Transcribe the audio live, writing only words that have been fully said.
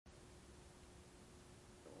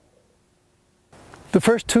The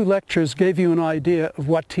first two lectures gave you an idea of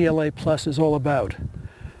what TLA Plus is all about.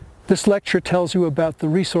 This lecture tells you about the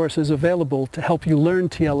resources available to help you learn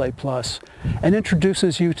TLA Plus and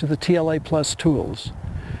introduces you to the TLA Plus tools.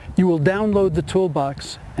 You will download the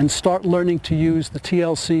toolbox and start learning to use the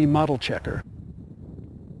TLC model checker.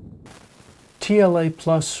 TLA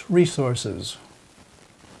Plus resources.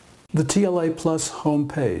 The TLA Plus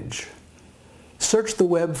homepage. Search the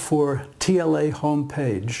web for TLA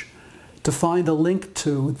homepage to find a link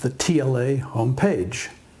to the TLA homepage.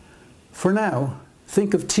 For now,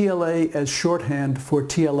 think of TLA as shorthand for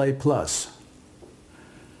TLA Plus.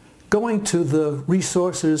 Going to the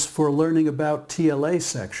Resources for Learning About TLA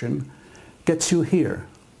section gets you here.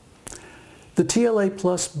 The TLA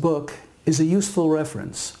Plus book is a useful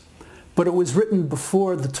reference, but it was written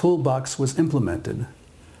before the toolbox was implemented.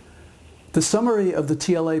 The summary of the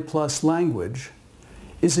TLA Plus language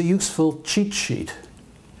is a useful cheat sheet.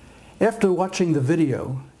 After watching the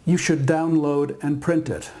video, you should download and print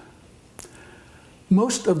it.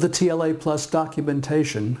 Most of the TLA Plus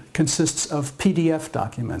documentation consists of PDF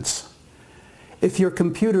documents. If your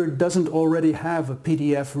computer doesn't already have a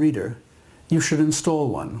PDF reader, you should install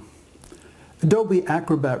one. Adobe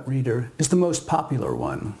Acrobat Reader is the most popular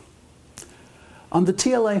one. On the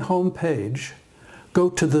TLA home page, go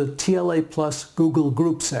to the TLA Plus Google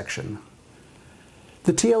Group section.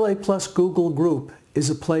 The TLA Plus Google Group is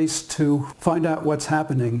a place to find out what's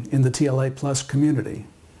happening in the TLA Plus community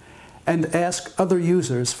and ask other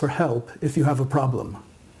users for help if you have a problem.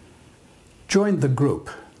 Join the group.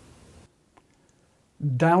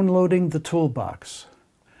 Downloading the toolbox.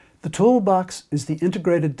 The toolbox is the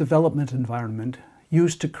integrated development environment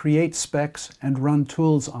used to create specs and run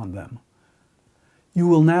tools on them. You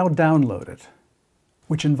will now download it,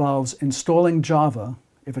 which involves installing Java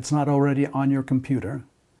if it's not already on your computer,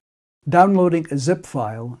 downloading a zip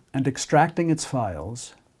file and extracting its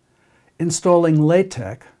files, installing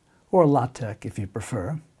LaTeX, or LaTeX if you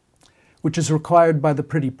prefer, which is required by the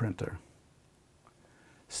Pretty Printer.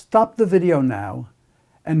 Stop the video now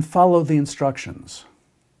and follow the instructions.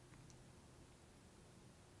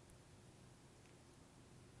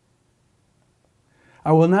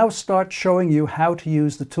 I will now start showing you how to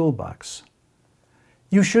use the toolbox.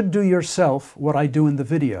 You should do yourself what I do in the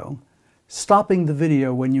video, stopping the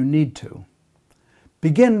video when you need to.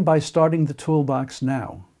 Begin by starting the toolbox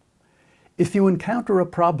now. If you encounter a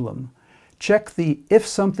problem, check the If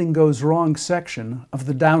Something Goes Wrong section of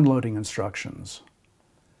the downloading instructions.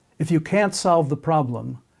 If you can't solve the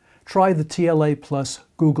problem, try the TLA Plus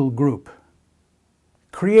Google Group.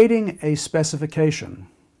 Creating a specification.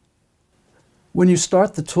 When you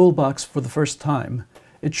start the toolbox for the first time,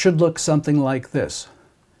 it should look something like this.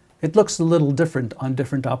 It looks a little different on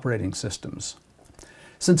different operating systems.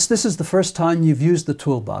 Since this is the first time you've used the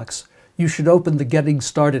toolbox, you should open the Getting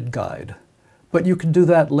Started guide, but you can do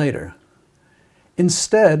that later.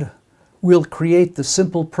 Instead, we'll create the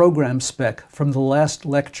simple program spec from the last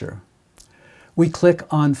lecture. We click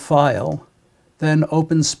on File, then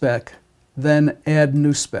Open Spec, then Add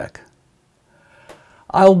New Spec.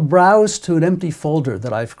 I'll browse to an empty folder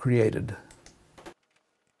that I've created.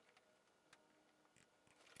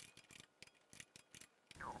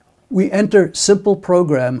 We enter Simple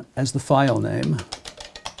Program as the file name,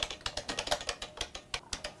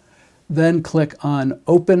 then click on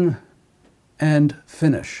Open and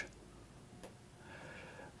Finish.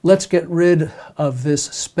 Let's get rid of this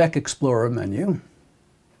Spec Explorer menu.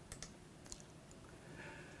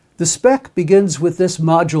 The spec begins with this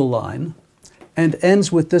module line and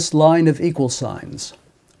ends with this line of equal signs.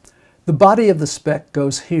 The body of the spec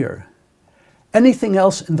goes here. Anything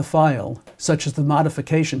else in the file, such as the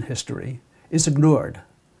modification history, is ignored.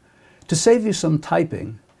 To save you some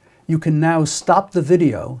typing, you can now stop the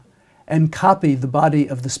video and copy the body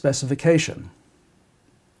of the specification.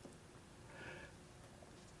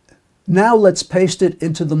 Now let's paste it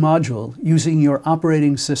into the module using your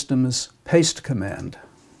operating system's paste command.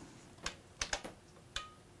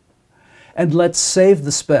 And let's save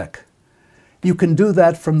the spec. You can do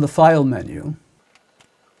that from the File menu,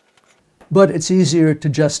 but it's easier to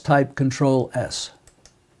just type Control-S.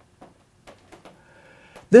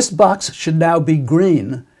 This box should now be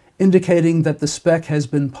green, indicating that the spec has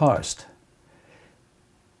been parsed.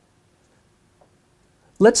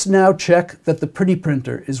 Let's now check that the Pretty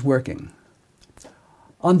Printer is working.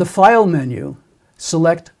 On the File menu,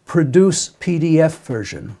 select Produce PDF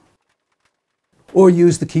Version, or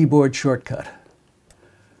use the keyboard shortcut.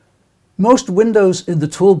 Most windows in the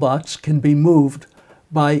toolbox can be moved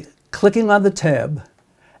by clicking on the tab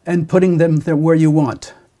and putting them there where you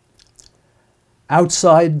want.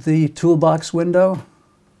 Outside the toolbox window,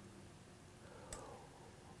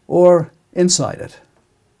 or inside it.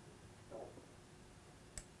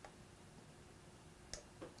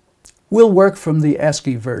 We'll work from the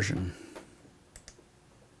ASCII version.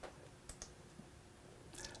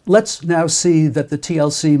 Let's now see that the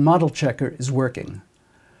TLC model checker is working.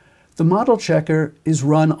 The model checker is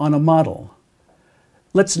run on a model.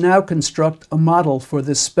 Let's now construct a model for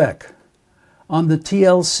this spec. On the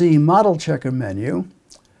TLC model checker menu,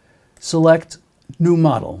 select New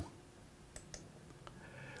Model.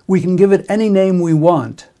 We can give it any name we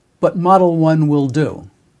want, but Model 1 will do.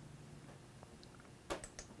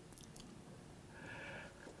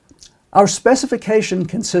 Our specification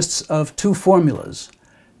consists of two formulas,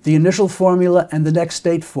 the initial formula and the next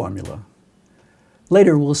state formula.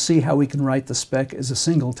 Later we'll see how we can write the spec as a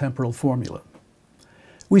single temporal formula.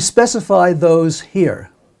 We specify those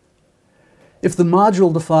here. If the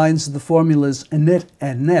module defines the formulas init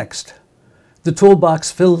and next, the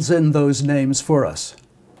toolbox fills in those names for us.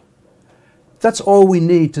 That's all we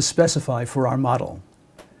need to specify for our model.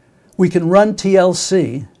 We can run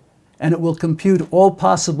TLC and it will compute all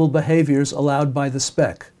possible behaviors allowed by the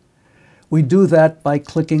spec. We do that by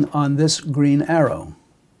clicking on this green arrow.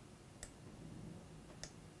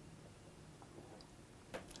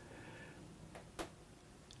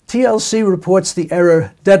 TLC reports the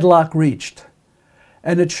error deadlock reached,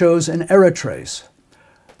 and it shows an error trace,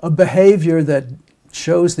 a behavior that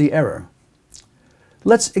shows the error.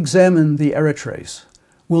 Let's examine the error trace.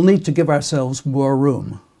 We'll need to give ourselves more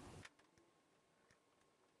room.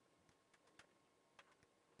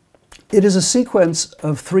 It is a sequence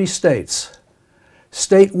of three states.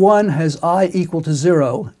 State 1 has I equal to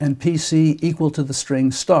 0 and PC equal to the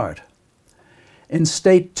string start. In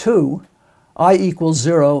state 2, I equals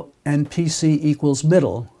 0 and PC equals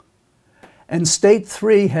middle. And state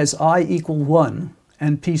 3 has I equal 1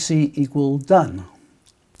 and PC equal done.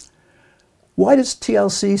 Why does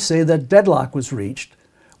TLC say that deadlock was reached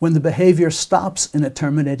when the behavior stops in a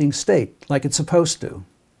terminating state, like it's supposed to?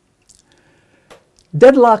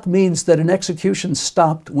 Deadlock means that an execution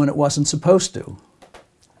stopped when it wasn't supposed to.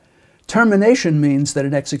 Termination means that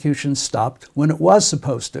an execution stopped when it was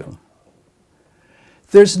supposed to.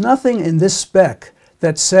 There's nothing in this spec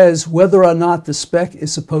that says whether or not the spec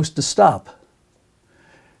is supposed to stop.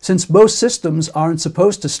 Since most systems aren't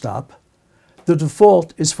supposed to stop, the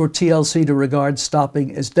default is for TLC to regard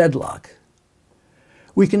stopping as deadlock.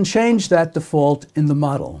 We can change that default in the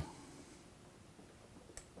model.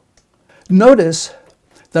 Notice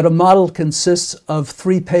that a model consists of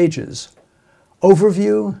 3 pages: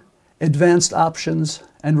 Overview, Advanced Options,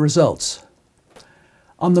 and Results.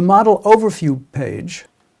 On the Model Overview page,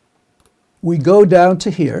 we go down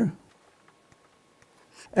to here,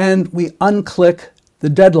 and we unclick the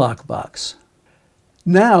deadlock box.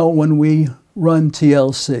 Now, when we run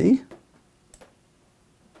TLC,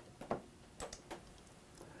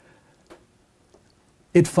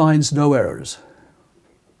 it finds no errors.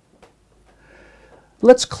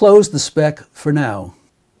 Let's close the spec for now.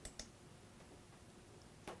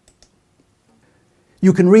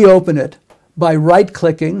 You can reopen it by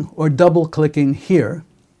right-clicking or double-clicking here.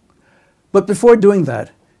 But before doing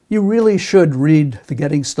that, you really should read the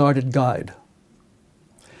Getting Started guide.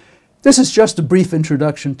 This is just a brief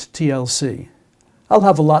introduction to TLC. I'll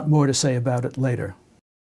have a lot more to say about it later.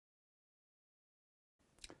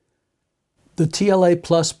 The TLA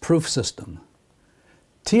Plus Proof System.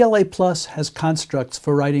 TLA Plus has constructs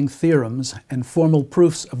for writing theorems and formal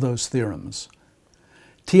proofs of those theorems.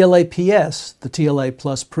 TLA PS, the TLA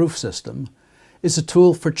Plus Proof System, is a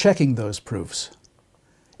tool for checking those proofs.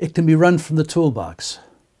 It can be run from the toolbox.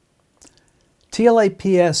 TLA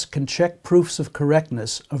PS can check proofs of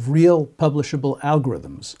correctness of real publishable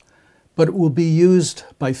algorithms, but it will be used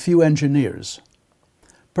by few engineers.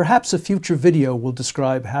 Perhaps a future video will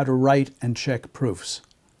describe how to write and check proofs.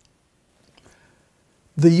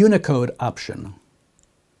 The Unicode Option.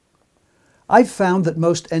 I've found that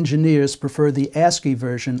most engineers prefer the ASCII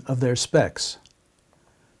version of their specs.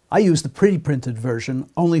 I use the pre-printed version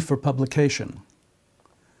only for publication.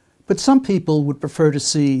 But some people would prefer to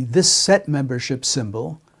see this set membership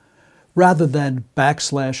symbol rather than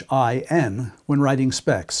 \IN when writing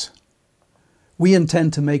specs. We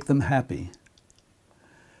intend to make them happy.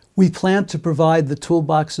 We plan to provide the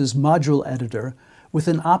Toolbox's module editor with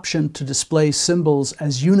an option to display symbols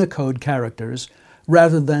as Unicode characters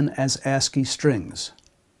rather than as ASCII strings.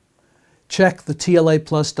 Check the TLA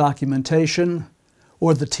Plus documentation,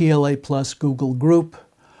 or the TLA Plus Google group,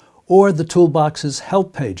 or the Toolbox's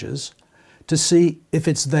help pages to see if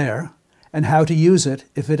it's there and how to use it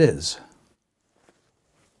if it is.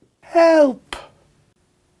 Help!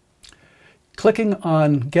 Clicking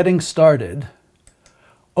on Getting Started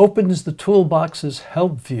opens the Toolbox's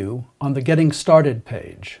Help view on the Getting Started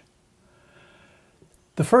page.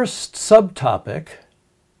 The first subtopic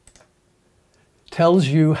tells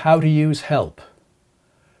you how to use Help.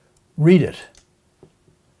 Read it.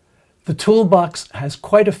 The Toolbox has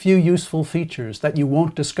quite a few useful features that you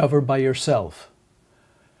won't discover by yourself.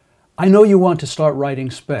 I know you want to start writing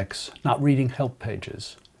specs, not reading help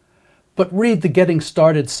pages. But read the Getting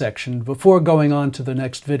Started section before going on to the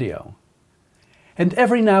next video. And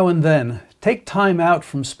every now and then, take time out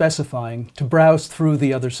from specifying to browse through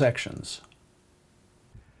the other sections.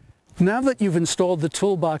 Now that you've installed the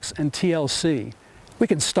Toolbox and TLC, we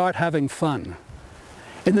can start having fun.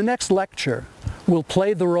 In the next lecture, we'll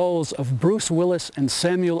play the roles of Bruce Willis and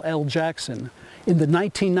Samuel L. Jackson in the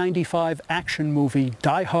 1995 action movie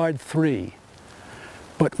Die Hard 3.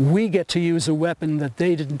 But we get to use a weapon that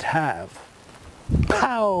they didn't have.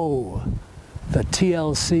 Pow! The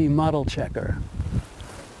TLC model checker.